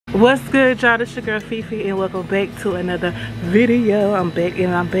What's good, y'all? This your girl Fifi and welcome back to another video. I'm back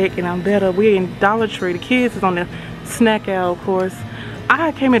and I'm back and I'm better. We're in Dollar Tree. The kids is on the snack aisle, of course.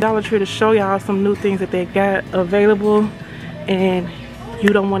 I came in Dollar Tree to show y'all some new things that they got available, and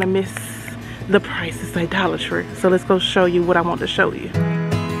you don't want to miss the prices at Dollar Tree. So let's go show you what I want to show you.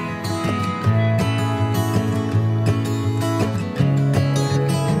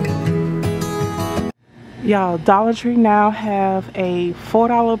 Y'all, Dollar Tree now have a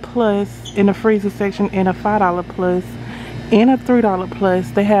 $4 plus in the freezer section and a $5 plus and a $3 plus.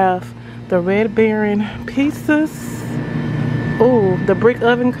 They have the Red Baron pizzas, oh, the brick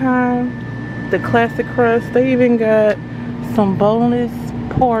oven kind, the classic crust. They even got some boneless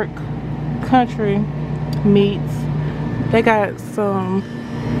pork country meats. They got some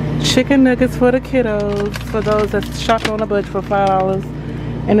chicken nuggets for the kiddos, for those that's shopping on a budget for $5.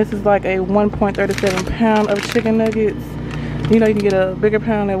 And this is like a 1.37 pound of chicken nuggets. You know, you can get a bigger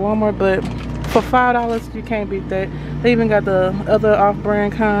pound at Walmart, but for $5 you can't beat that. They even got the other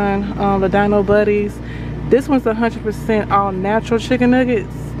off-brand kind, the Dino Buddies. This one's 100% all natural chicken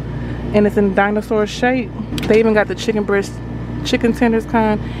nuggets, and it's in dinosaur shape. They even got the chicken breast, chicken tenders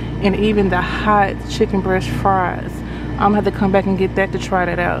kind, and even the hot chicken breast fries. I'm gonna have to come back and get that to try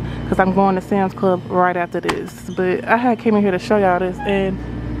that out, because I'm going to Sam's Club right after this. But I came in here to show y'all this. And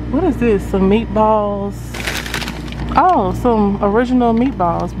what is this? Some meatballs. Oh, some original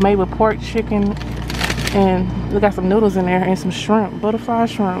meatballs made with pork, chicken, and we got some noodles in there and some shrimp, butterfly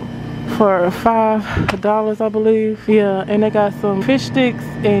shrimp, for $5, I believe. Yeah, and they got some fish sticks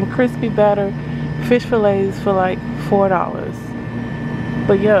and crispy batter fish fillets for like $4.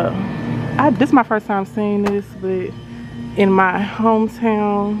 But yeah, this is my first time seeing this, but in my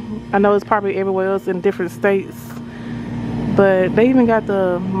hometown, I know it's probably everywhere else in different states, but they even got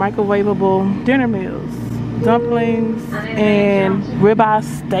the microwavable dinner meals, dumplings and ribeye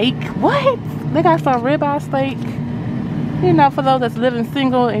steak. What? They got some ribeye steak. You know, for those that's living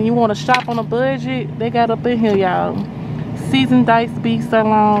single and you want to shop on a budget, they got up in here, y'all. Seasoned diced beef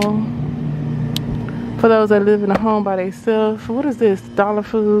sirloin. For those that live in a home by themselves. What is this? Dollar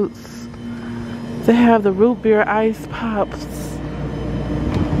Foods. They have the root beer ice pops.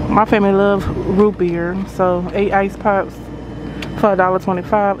 My family love root beer, so 8 ice pops for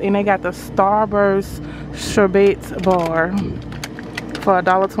 $1.25. And they got the Starburst sherbet bar for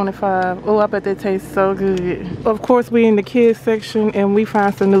 $1.25. Oh, I bet that tastes so good. Of course, we in the kids section and we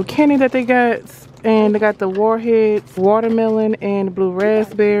find some new candy that they got. And they got the Warheads, watermelon, and blue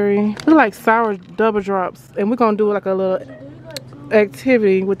raspberry. Look like sour double drops. And we're gonna do like a little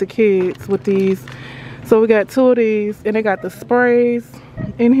activity with the kids with these. So we got 2 of these, and they got the sprays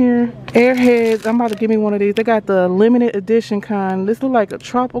in here. Airheads, I'm about to give me one of these. They got the limited edition kind. This look like a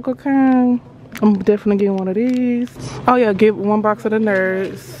tropical kind. I'm definitely getting one of these. Oh yeah, get 1 box of the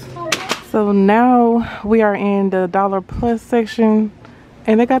Nerds. So now we are in the Dollar Plus section,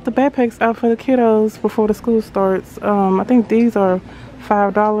 and they got the backpacks out for the kiddos before the school starts. I think these are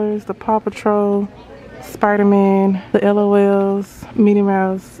 $5. The Paw Patrol, Spider-Man, the LOLs, Minnie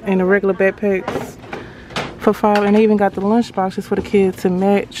Mouse, and the regular backpacks for $5. And they even got the lunch boxes for the kids to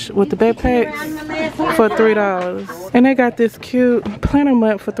match with the backpacks for $3. And they got this cute planner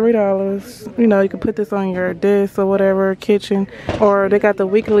mat for $3. You know, you can put this on your desk or whatever, kitchen. Or they got the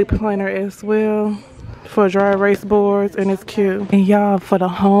weekly planner as well for dry erase boards, and it's cute. And y'all, for the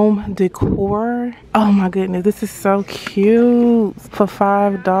home decor, oh my goodness, this is so cute for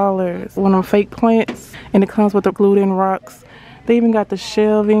 $5. One of them fake plants, and it comes with the glued in rocks. They even got the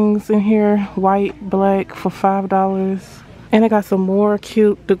shelvings in here, white, black, for $5. And they got some more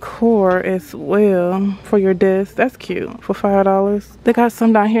cute decor as well for your desk. That's cute for $5. They got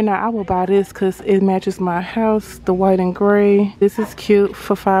some down here. Now I will buy this because it matches my house, the white and gray. This is cute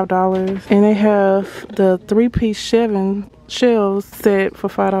for $5. And they have the 3-piece shelves set for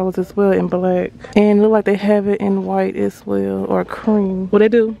 $5 as well in black. And look like they have it in white as well, or cream. Well, they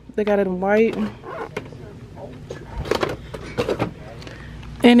do. They got it in white.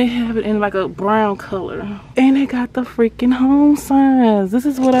 And they have it in like a brown color. And they got the freaking home signs. This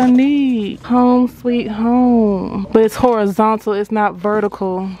is what I need. Home sweet home. But it's horizontal, it's not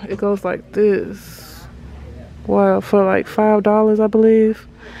vertical. It goes like this. Wow, for like $5, I believe.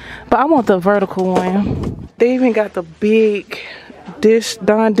 But I want the vertical one. They even got the big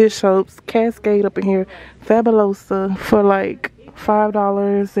Dawn dish soaps, Cascade up in here. Fabulosa for like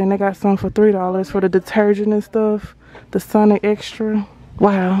 $5. And they got some for $3 for the detergent and stuff. The Sonic Extra.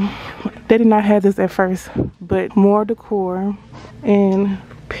 Wow, they did not have this at first, but more decor and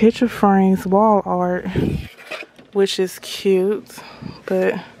picture frames, wall art, which is cute.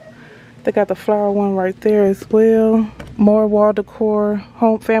 But They got the flower one right there as well. More wall decor,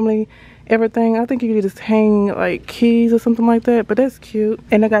 home, family, everything. I think you could just hang like keys or something like that, but that's cute.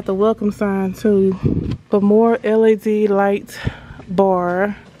 And they got the welcome sign too. But more LED light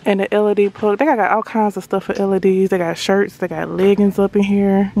bar and the LED plug. They got all kinds of stuff for LEDs. They got shirts, they got leggings up in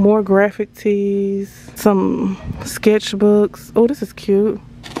here. More graphic tees, some sketchbooks. Oh, this is cute.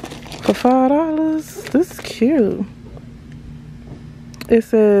 For $5, this is cute. It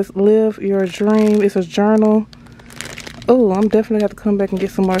says live your dream. It's a journal. Oh, I'm definitely have to come back and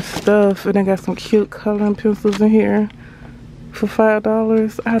get some more stuff. And they got some cute coloring pencils in here for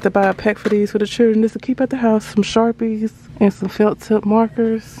 $5. I have to buy a pack for these for the children just to keep at the house. Some Sharpies and some felt tip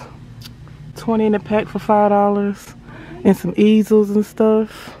markers. 20 in a pack for $5. And some easels and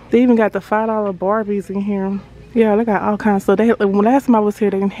stuff. They even got the $5 Barbies in here. Yeah, they got all kinds of stuff. When last time I was here,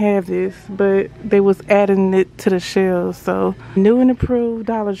 they didn't have this, but they was adding it to the shelves. So new and improved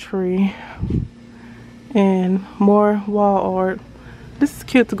Dollar Tree. And more wall art. This is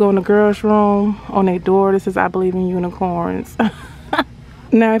cute to go in the girls' room. On their door, this is I believe in unicorns.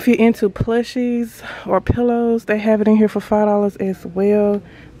 Now, if you're into plushies or pillows, they have it in here for $5 as well.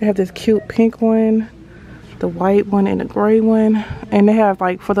 They have this cute pink one, the white one, and the gray one. And they have,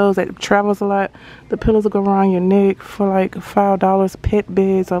 like, for those that travels a lot, the pillows will go around your neck for like $5. Pet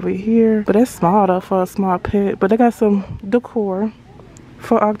beds over here. But that's small though for a small pet. But they got some decor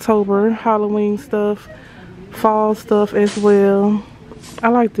for October, Halloween stuff, fall stuff as well. I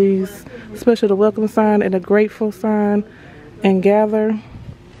like these, especially the welcome sign and the grateful sign and gather.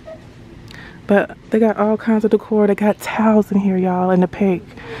 But they got all kinds of decor. They got towels in here, y'all, in the pack.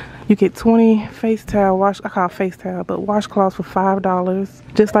 You get 20 face towel, I call it face towel, but washcloths for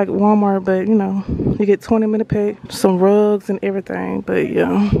 $5. Just like Walmart, but you know, you get 20 in the pack. Some rugs and everything, but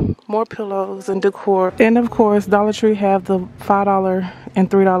yeah. More pillows and decor. And of course, Dollar Tree have the $5 and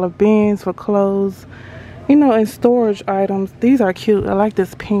 $3 bins for clothes. You know, and storage items. These are cute. I like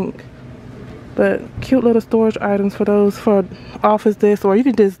this pink. But cute little storage items for those for office desks, or you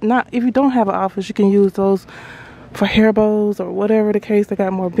can just not, if you don't have an office, you can use those for hair bows or whatever the case. They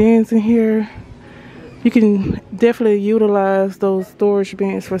got more bins in here. You can definitely utilize those storage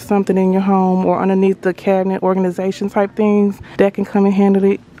bins for something in your home or underneath the cabinet organization type things. That can come in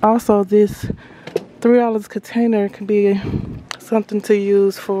handy. Also, this $3 container can be something to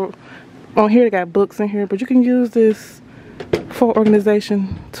use for, on here they got books in here, but you can use this for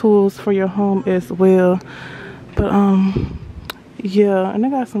organization tools for your home as well. But yeah, and they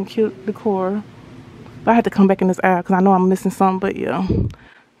got some cute decor. I had to come back in this aisle because I know I'm missing something, but yeah.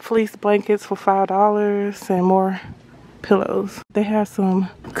 Fleece blankets for $5 and more pillows. They have some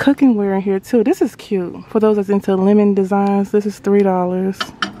cooking ware in here too. This is cute. For those that's into lemon designs, this is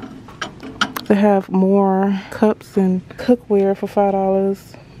 $3. They have more cups and cookware for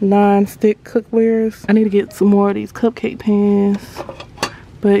 $5. Non-stick cookwares. I need to get some more of these cupcake pans.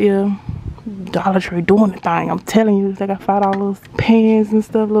 But yeah, Dollar Tree doing the thing. I'm telling you, they got $5 pans and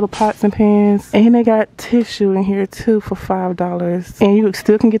stuff, little pots and pans. And they got tissue in here too for $5. And you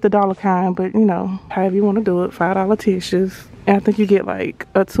still can get the dollar kind, but you know, however you want to do it, $5 tissues. And I think you get like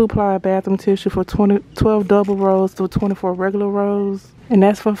a 2-ply bathroom tissue for 12 double rolls to 24 regular rolls. And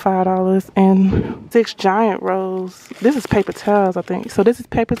that's for $5. And 6 giant rolls. This is paper towels, I think. So this is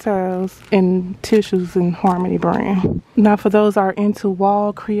paper towels and tissues in Harmony brand. Now for those that are into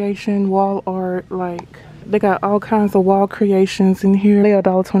wall creation, wall art, like they got all kinds of wall creations in here. They are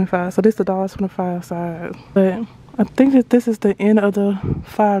 $1.25. So this is the $1.25 size. But I think that this is the end of the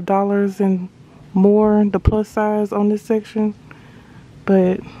 $5 and more, the plus size on this section.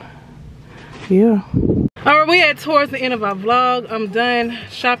 But yeah. Alright, we at towards the end of our vlog. I'm done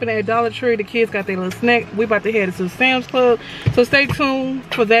shopping at Dollar Tree. The kids got their little snack. We about to head to Sam's Club. So stay tuned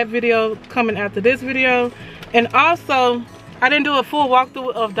for that video coming after this video. And also, I didn't do a full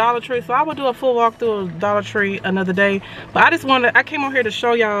walkthrough of Dollar Tree, so I will do a full walkthrough of Dollar Tree another day. But I just wanted, I came on here to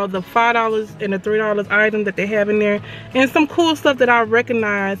show y'all the $5 and the $3 item that they have in there, and some cool stuff that I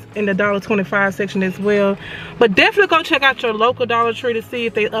recognize in the $1.25 section as well. But definitely go check out your local Dollar Tree to see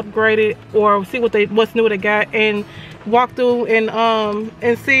if they upgraded or see what's new they got, and walk through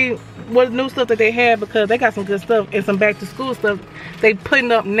and see what new stuff that they have, because they got some good stuff and some back to school stuff they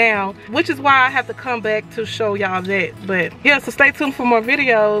putting up now, which is why I have to come back to show y'all that. But yeah, so stay tuned for more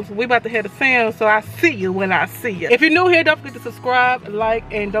videos. We about to head to Sam's, so I see you when I see you. If you're new here, don't forget to subscribe, like,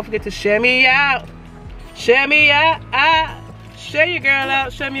 and don't forget to share me out. Share me out. Share your girl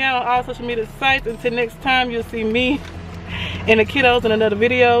out. Share me out on all social media sites. Until next time, you'll see me and the kiddos in another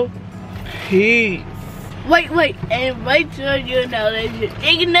video. Peace. Wait, and make sure you know there's a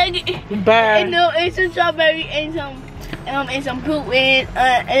chicken nugget. Bye. And no, it's a strawberry and some and some fruit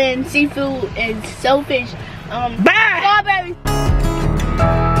and seafood and shellfish. Bye. Strawberries.